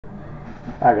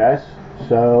Hi guys,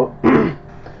 so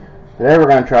today we're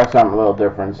going to try something a little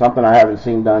different, something I haven't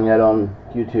seen done yet on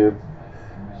YouTube.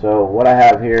 So what I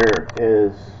have here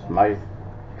is my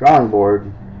drawing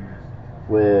board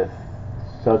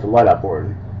so it's a light up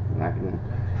board, and I can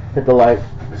hit the light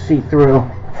to see through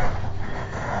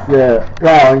the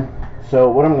drawing.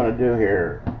 So what I'm going to do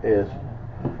here is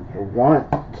I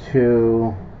want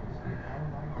to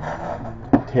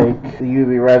take the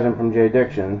UV resin from J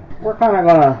Diction. We're kind of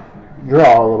going to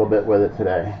draw a little bit with it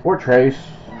today, or trace,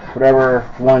 whatever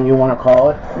one you want to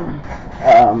call it.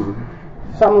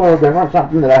 Something a little different,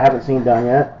 something that I haven't seen done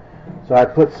yet. So I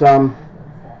put some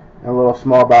in a little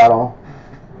small bottle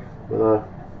with a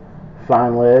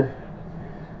fine lid,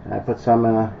 and I put some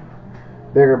in a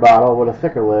bigger bottle with a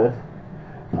thicker lid.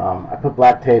 I put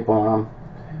black tape on them,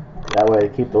 that way to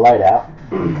keep the light out,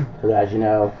 because as you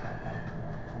know,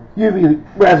 UV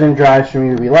resin dries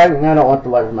from UV light, and I don't want the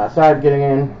light from outside getting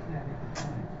in.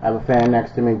 I have a fan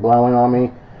next to me blowing on me,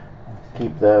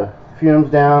 keep the fumes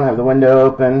down, have the window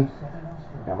open,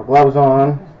 got my gloves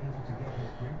on,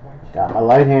 got my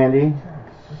light handy.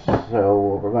 So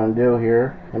what we're going to do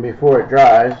here, and before it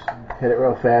dries, hit it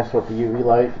real fast with the UV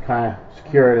light to kind of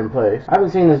secure it in place. I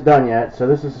haven't seen this done yet, so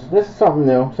this is something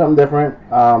new, something different.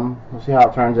 We'll see how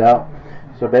it turns out.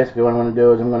 So basically what I'm going to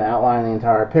do is I'm going to outline the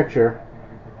entire picture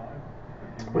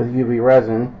with UV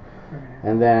resin,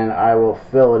 and then I will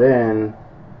fill it in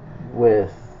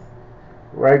with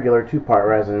regular 2-part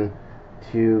resin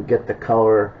to get the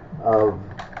color of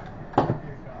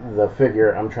the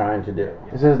figure I'm trying to do.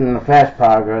 This isn't a fast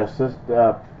process.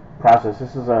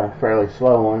 This is a fairly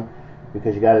slow one,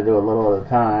 because you got to do a little at a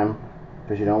time,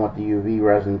 because you don't want the UV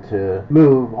resin to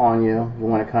move on you. You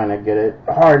want to kind of get it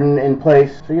hardened in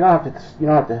place, so you don't have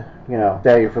to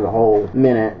stay for the whole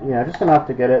minute. Just enough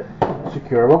to get it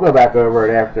secure. We'll go back over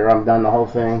it after I'm done the whole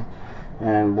thing,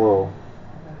 and we'll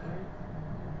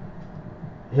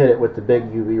hit it with the big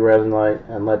UV resin light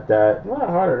and let that. A lot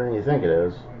harder than you think it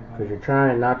is, because you're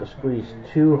trying not to squeeze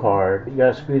too hard. You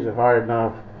got to squeeze it hard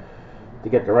enough to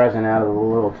get the resin out of the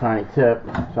little tiny tip.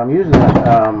 So I'm using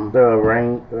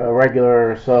a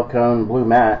regular silicone blue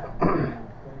mat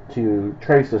to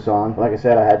trace this on. Like I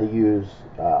said, I had to use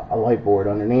a light board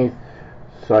underneath,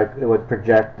 so it would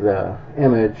project the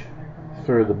image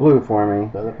through the blue for me.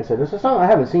 But like I said, this is something I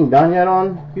haven't seen done yet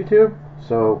on YouTube,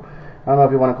 so I don't know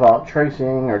if you want to call it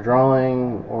tracing or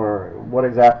drawing or what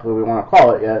exactly we want to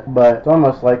call it yet, but it's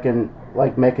almost like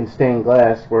making stained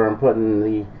glass, where I'm putting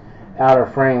the outer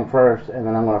frame first, and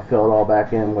then I'm going to fill it all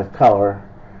back in with color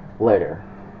later.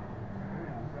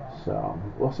 So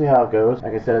we'll see how it goes.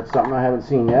 Like I said, it's something I haven't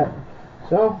seen yet,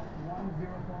 so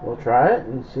we'll try it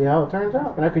and see how it turns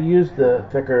out. And I could use the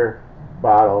thicker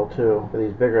bottle too for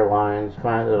these bigger lines.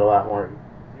 Find it a lot more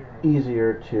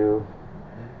easier to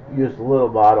use the little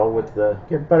bottle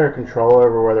get better control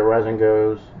over where the resin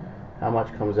goes, how much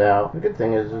comes out. The good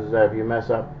thing is that if you mess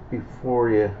up before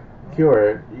you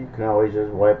cure it, you can always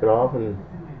just wipe it off and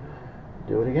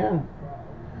do it again.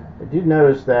 I do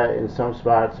notice that in some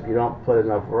spots, if you don't put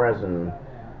enough resin,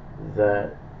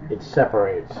 that it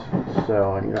separates.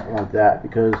 So, and you don't want that,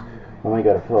 because when we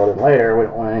go to fill it in later, we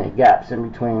don't want any gaps in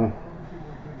between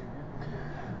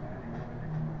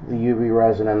the UV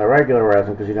resin and the regular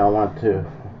resin, because you don't want to,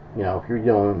 if you're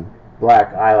doing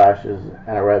black eyelashes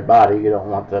and a red body, you don't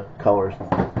want the colors.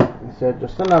 So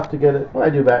just enough to get it. What I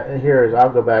do back here is I'll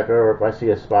go back over if I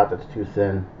see a spot that's too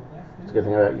thin. The good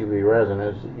thing about UV resin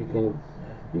is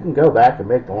you can go back and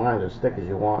make the lines as thick as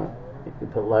you want. You can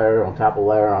put layer on top of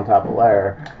layer on top of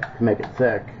layer to make it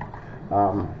thick.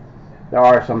 There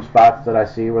are some spots that I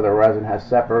see where the resin has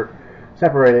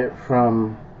separated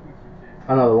from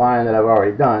another line that I've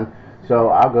already done. So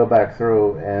I'll go back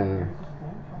through and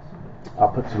I'll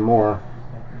put some more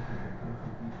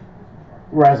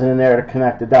resin in there to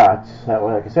connect the dots. That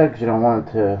way, like I said, because you don't want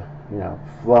it to,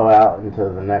 flow out into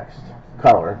the next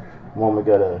color when we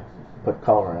go to put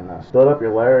color in this. Build up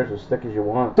your layers as thick as you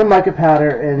want. Some mica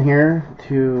powder in here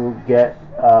to get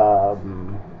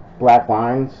black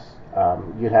lines.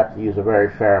 You'd have to use a very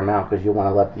fair amount, because you want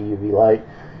to let the UV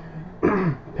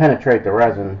light penetrate the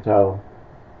resin. So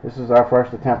this is our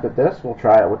first attempt at this. We'll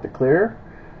try it with the clear,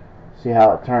 see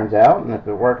how it turns out, and if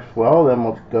it works well, then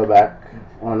we'll go back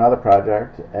on another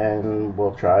project and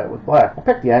we'll try it with black. I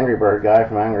picked the Angry Bird guy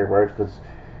from Angry Birds because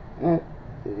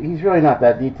he's really not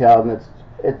that detailed, and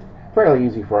it's fairly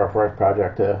easy for our first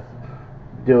project to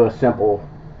do a simple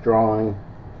drawing.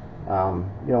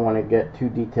 You don't want to get too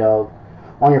detailed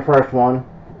on your first one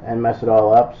and mess it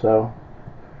all up, so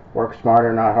work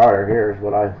smarter, not harder. Here's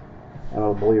what I am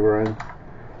a believer in.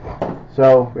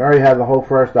 So we already have the whole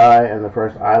first eye and the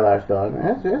first eyelash done.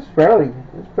 It's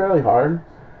fairly hard.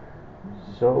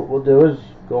 So what we'll do is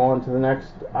go on to the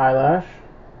next eyelash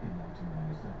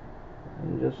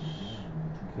and just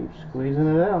keep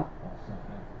squeezing it out.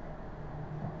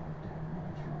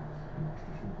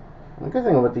 The good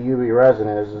thing with the UV resin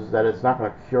is that it's not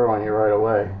going to cure on you right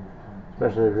away,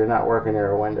 especially if you're not working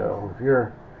near a window. If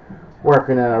you're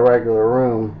working in a regular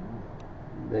room,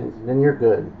 then you're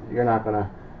good.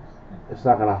 It's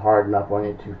not gonna harden up on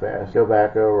you too fast. Go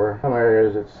back over some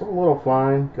areas it's a little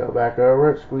fine. Go back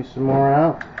over it, squeeze some more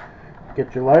out.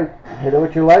 Get your light, hit it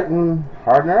with your light, and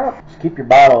harden her up. Just keep your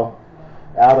bottle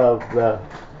out of the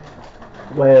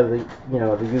way of the the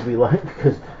UV light,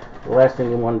 because the last thing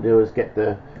you want to do is get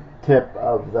the tip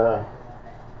of the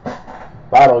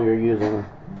bottle you're using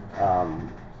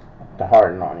to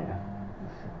harden on you.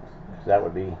 That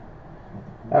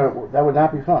would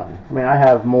not be fun. I mean, I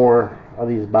have more of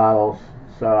these bottles,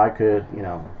 so I could,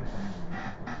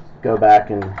 go back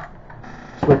and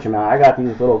switch them out. I got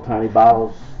these little tiny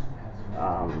bottles.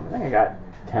 I think I got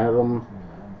 10 of them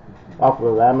off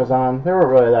of Amazon. They weren't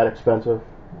really that expensive,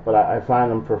 but I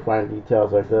find them for fine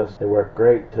details like this. They work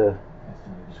great to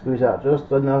squeeze out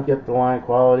just enough to get the line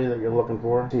quality that you're looking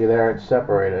for. See there, it's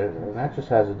separated, and that just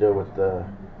has to do with the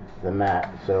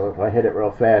mat. So if I hit it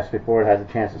real fast before it has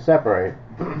a chance to separate,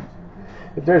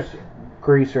 if there's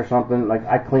grease or something, like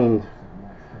I cleaned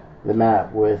the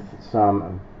mat with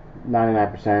some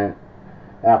 99%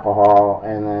 alcohol,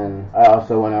 and then I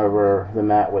also went over the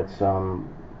mat with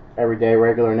some everyday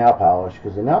regular nail polish,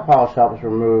 because the nail polish helps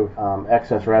remove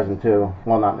excess resin too.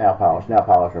 Well, not nail polish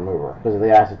remover, because of the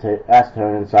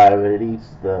acetone inside of it. It eats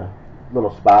the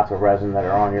little spots of resin that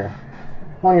are on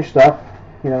your stuff.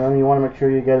 And you want to make sure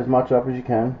you get as much up as you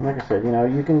can. Like I said,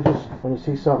 you can just, when you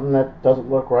see something that doesn't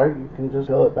look right, you can just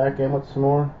fill it back in with some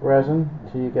more resin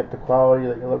until you get the quality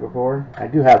that you're looking for. I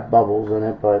do have bubbles in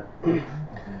it, but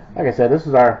like I said, this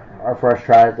is our first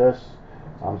try at this.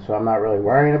 So I'm not really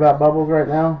worrying about bubbles right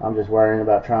now. I'm just worrying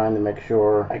about trying to make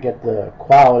sure I get the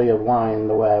quality of line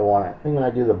the way I want it. I think when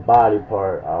I do the body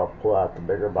part, I'll pull out the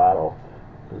bigger bottle,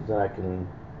 because then I can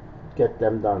get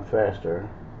them done faster.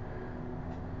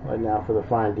 Right now, for the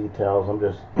fine details, I'm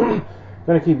just going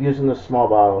to keep using this small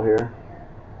bottle here.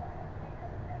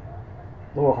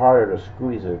 A little harder to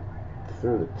squeeze it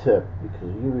through the tip because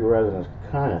UV resin is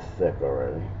kind of thick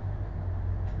already.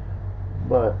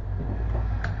 But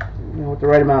with the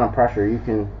right amount of pressure, you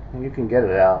can get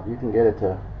it out. You can get it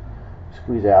to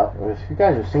squeeze out. If you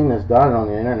guys have seen this done on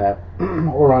the internet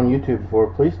or on YouTube before,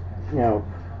 please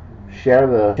share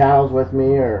the channels with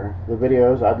me or the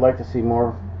videos. I'd like to see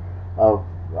more of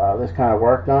this kind of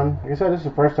work done. Like I said, this is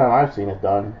the first time I've seen it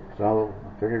done, so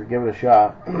I figured to give it a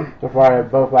shot. So far I have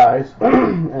both eyes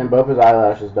and both his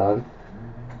eyelashes done.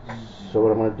 So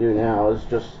what I'm going to do now is,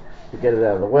 just to get it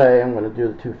out of the way, I'm going to do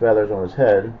the 2 feathers on his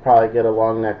head. Probably get a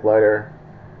long neck lighter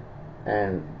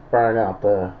and burn out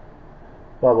the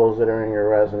bubbles that are in your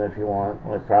resin if you want. The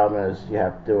only problem is you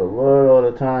have to do a little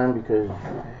at a time, because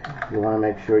you want to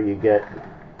make sure you get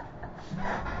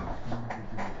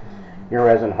your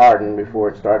resin hardened before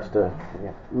it starts to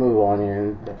move on you.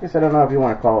 And I guess I don't know if you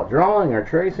want to call it drawing or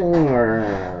tracing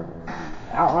or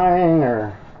outlining,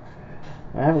 or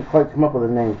I haven't quite come up with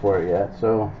a name for it yet.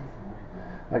 So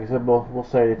like I said, we'll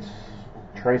say it's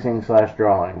tracing /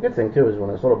 drawing. The good thing too is when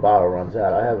this little bottle runs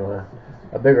out, I have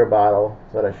a bigger bottle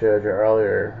that I showed you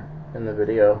earlier in the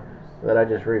video that I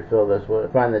just refill this with.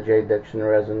 I find the J. Dixon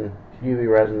resin,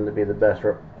 UV resin, to be the best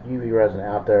UV resin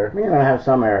out there. You're going to have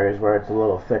some areas where it's a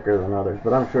little thicker than others,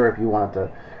 but I'm sure if you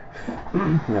wanted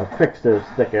to fix those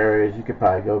thick areas, you could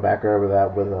probably go back over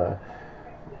that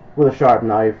with a sharp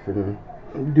knife and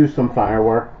do some finer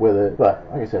work with it. But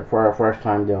like I said, for our first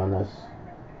time doing this,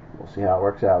 we'll see how it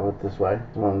works out with this way.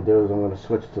 So what I'm going to do is I'm going to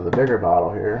switch to the bigger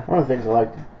bottle here. One of the things I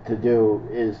like to do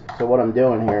is, so what I'm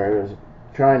doing here is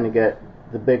trying to get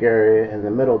the big area in the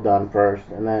middle done first,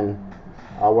 and then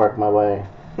I'll work my way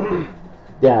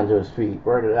down to his feet.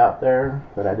 Work it out there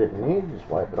that I didn't need, just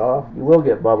wipe it off. You will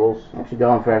get bubbles. Actually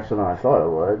going faster than I thought it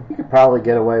would. You could probably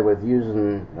get away with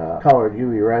using colored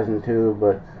UV resin too,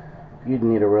 but you'd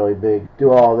need a really big,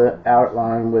 do all the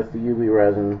outline with the UV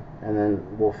resin, and then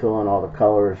we'll fill in all the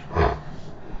colors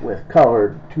with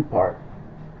colored 2-part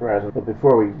resin. But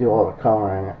before we do all the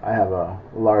coloring, I have a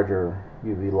larger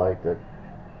UV light that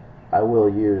I will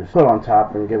use. Put on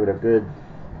top and give it a good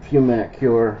few minute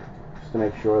cure, to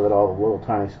make sure that all the little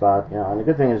tiny spots, and the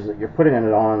good thing is that you're putting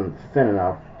it on thin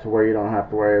enough to where you don't have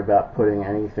to worry about putting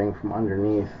anything from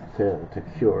underneath to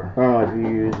cure. Normally if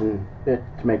you're using it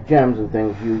to make gems and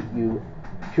things, you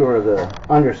cure the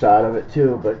underside of it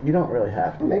too, but you don't really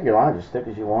have to. Make your lines as thick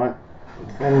as you want,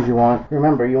 as thin as you want.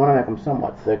 Remember, you want to make them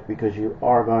somewhat thick because you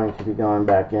are going to be going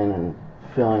back in and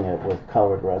filling it with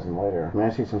colored resin later. I mean, I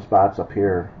see some spots up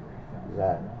here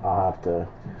that I'll have to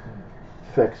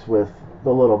fix with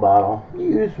the little bottle. You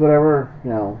use whatever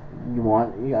you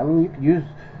want. I mean, you could use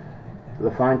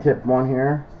the fine tip one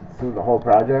here through the whole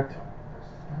project.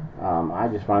 I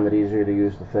just find it easier to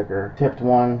use the thicker tipped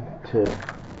one to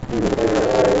do the bigger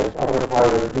areas. Other part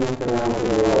of the beam for them will be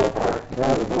the lower part. You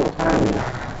have a little tiny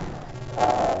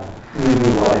UV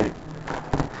light.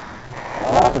 I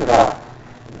also got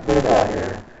this out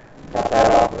here. Got that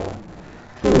off of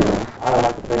Tuna. I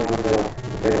like the big one. The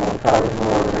big one covers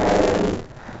more of an area.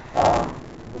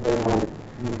 The big one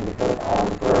you can put on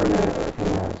for a minute or 2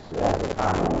 minutes. It has a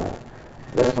time on it.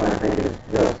 This one I think is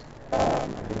just, I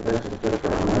think this is just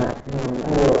for a minute. A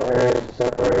little area to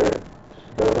separate it.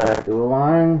 Just go back, do a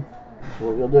line. So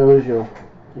what you'll do is you'll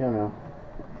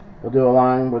do a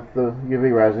line with the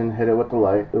UV resin, hit it with the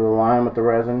light. Do a line with the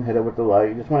resin, hit it with the light.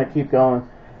 You just want to keep going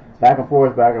back and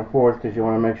forth, because you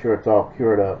want to make sure it's all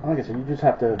cured up. Like I said, you just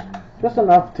have to, just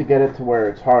enough to get it to where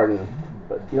it's hardened,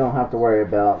 but you don't have to worry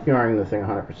about curing the thing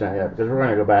 100% yet, because we're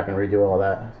going to go back and redo all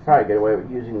that. Probably get away with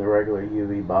using the regular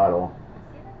UV bottle,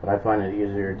 but I find it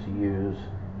easier to use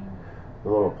the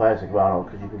little plastic bottle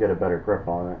because you can get a better grip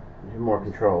on it. You have more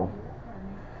control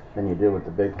than you do with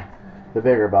the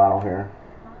bigger bottle here.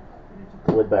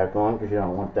 Lid back on because you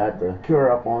don't want that to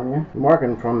cure up on you. I'm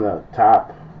working from the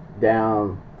top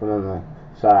down, from the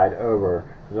side over,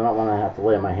 because I don't want to have to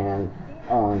lay my hand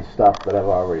on stuff that I've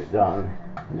already done.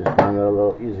 I just find it a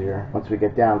little easier. Once we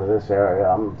get down to this area,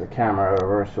 I'll move the camera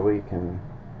over so we can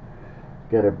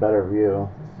get a better view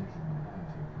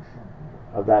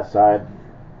of that side,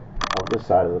 of this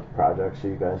side of the project, so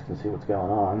you guys can see what's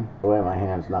going on. The way my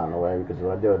hand's not in the way, because if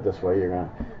I do it this way, you're going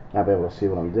to not be able to see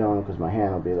what I'm doing because my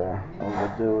hand will be there. All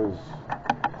we'll do is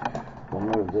we'll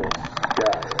move this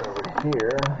guy over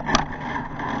here.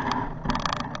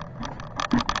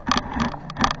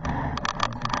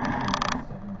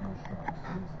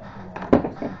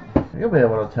 You'll be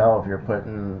able to tell if you're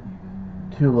putting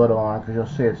too little on because you'll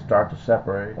see it start to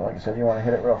separate. Like I said, you want to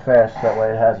hit it real fast, that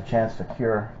way it has a chance to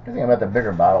cure. The thing about the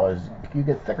bigger bottle is you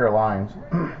get thicker lines.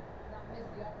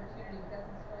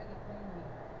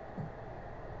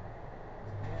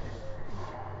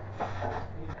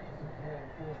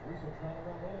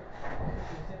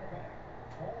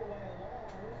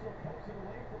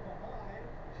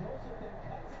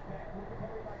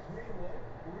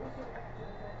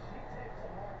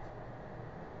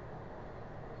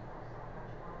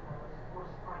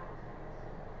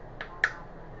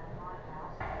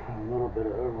 A little bit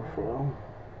of overflow.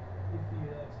 If the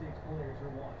United States players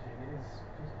are watching, it is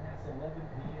just past 11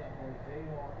 p.m. where they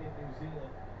are in New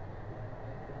Zealand for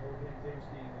their opening day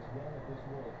skiing as well at this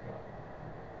World Cup.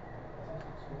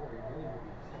 Fantastic story, really,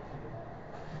 with the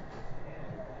exception of Japan,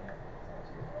 who had a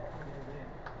spectacular win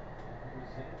over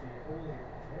Zambia earlier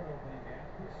in their opening day.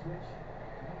 Quick switch,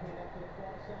 jumping up to the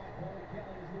far side. Kelly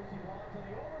as Lucy Bronze on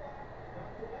the overlap.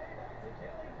 Knocked away, back to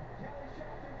Kelly. Kelly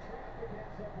shot through traffic,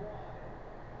 ends up wide.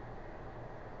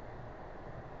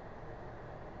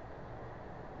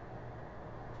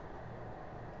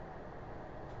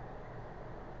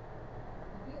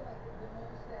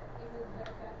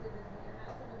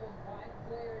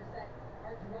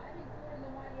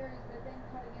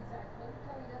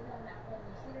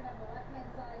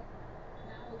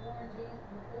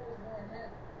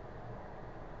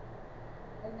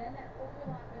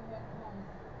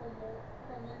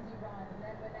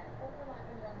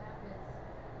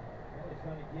 Kelly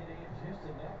trying to get in just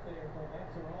enough there from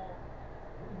Metzeron.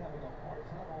 Really having a hard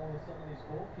time all of a sudden on these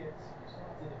goal kicks. You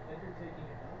saw the defender taking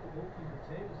it, not the goalkeeper.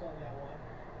 Tavis on that one.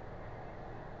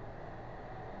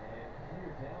 And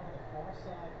cleared down on the far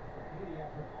side for Haiti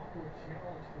after an awkward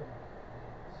challenge from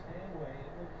Stanway. It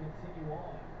will continue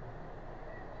on.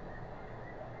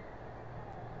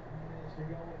 3 minutes to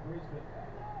go in Brisbane.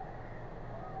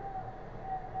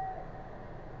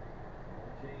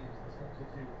 James, the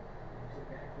substitute, moves it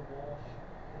back for Walsh.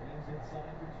 James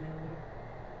inside for Toon.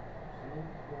 Toon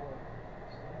for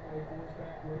Stanway, forced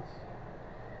backwards.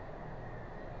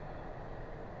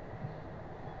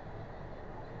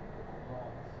 Toon for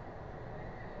Bronze.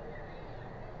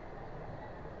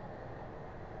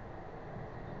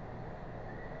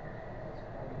 That's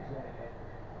Carter joining in.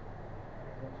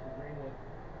 Back comes for Greenwood.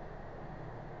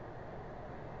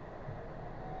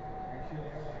 Pressure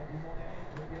there by Dumonet.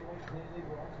 Couldn't get away cleanly.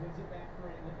 Bronze wins it back for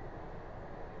England.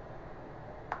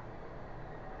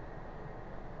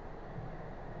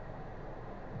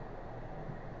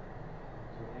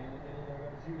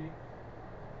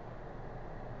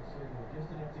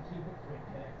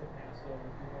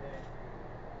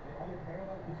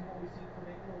 seen from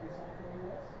England, what we saw from the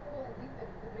U.S.? Well, I think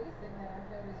the biggest thing that I've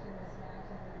noticed in this match,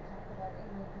 and when we talk about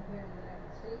England compared to the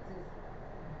United States, is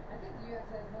I think the U.S.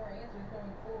 has more answers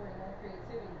going forward and more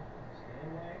creativity.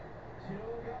 Stanway to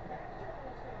the basket,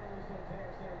 almost got Russo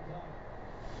Teos there in time.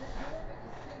 There's more of a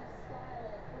distinct style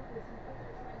and a purpose in what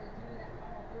they're trying to do in that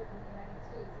final third from the United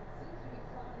States. It seems to be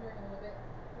floundering a little bit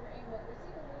for England. We're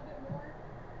seeing a little bit more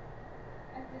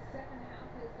as the second half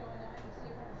is going on. You see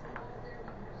a couple smalls there.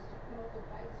 We were just talking about the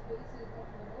white spaces, but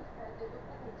for the most part, they look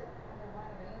like they don't have a lot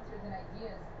of answers and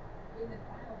ideas in the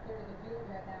final third of the field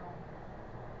right now.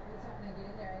 It's something to get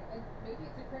in there, and maybe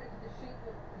it's a credit to the shape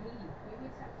of Haiti. Maybe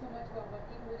it's not so much about what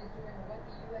England is doing or what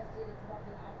the U.S. did. It's about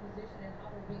the opposition and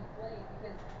how they're being played.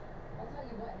 Because I'll tell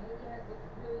you what, Haiti has looked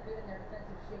really good in their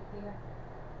defensive shape. They have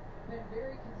been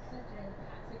very consistent in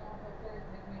passing off of players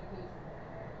in the communication.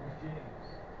 Here's James.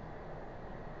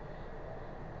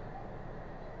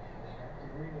 Back to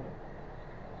Greenwood.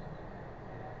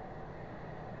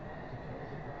 She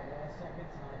tries to drive it on a second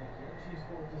time. Again, she's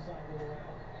forced to cycle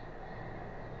around.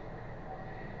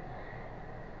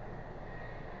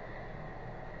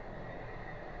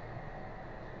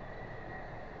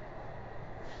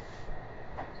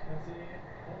 Cuts it in,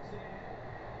 hooks it in.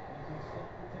 Easy stop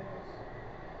for Teos.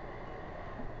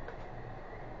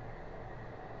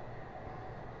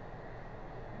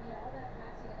 I mean, all that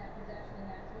passing and that possession, and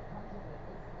that's what comes with it.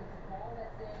 It's a ball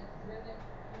that's in, it's driven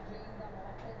from James on the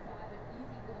left-hand side, but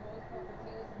easy for the most part for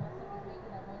Teos unless somebody's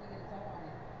making that run to get a toe on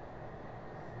it.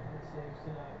 7 saves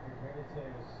tonight for Greta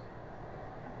Teos.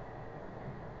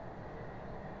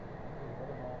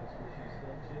 Other moments where she's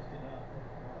done just enough.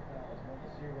 Foul as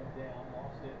Montesir went down,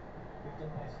 lost it, picked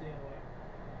up by Stanway.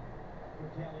 For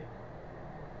Kelly.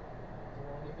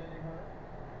 Toronto defending her.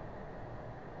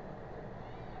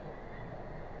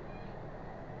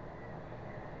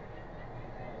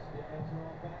 Spin moves her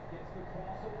on back, gets the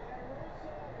cross away.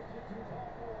 Russo is just too tall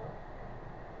for her.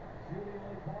 Judy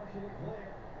only partially clear.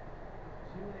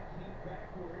 Judy came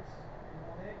backwards.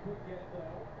 Monet couldn't get it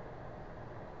though.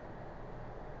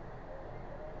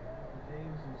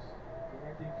 James is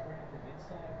directing traffic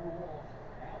inside for Walsh,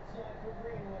 outside for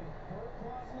Greenwood. Her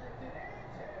cross lifted, and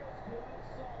Teos good,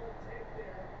 solid take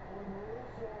there with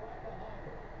Russo right behind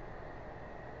her.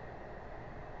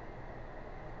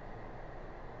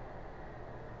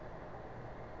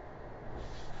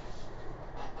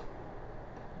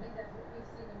 I think that's what we've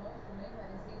seen the most from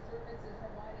England is these services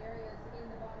from wide areas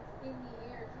in the box, in the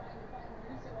air, trying to find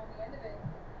Russo on the end of it.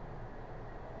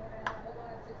 Not going to have a whole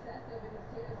lot of success though because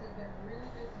Teos has been really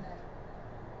good tonight.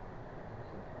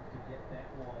 So hard to get that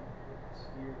one.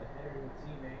 Steer the header to a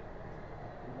teammate.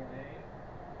 Monet.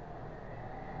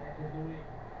 Back with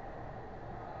Louis.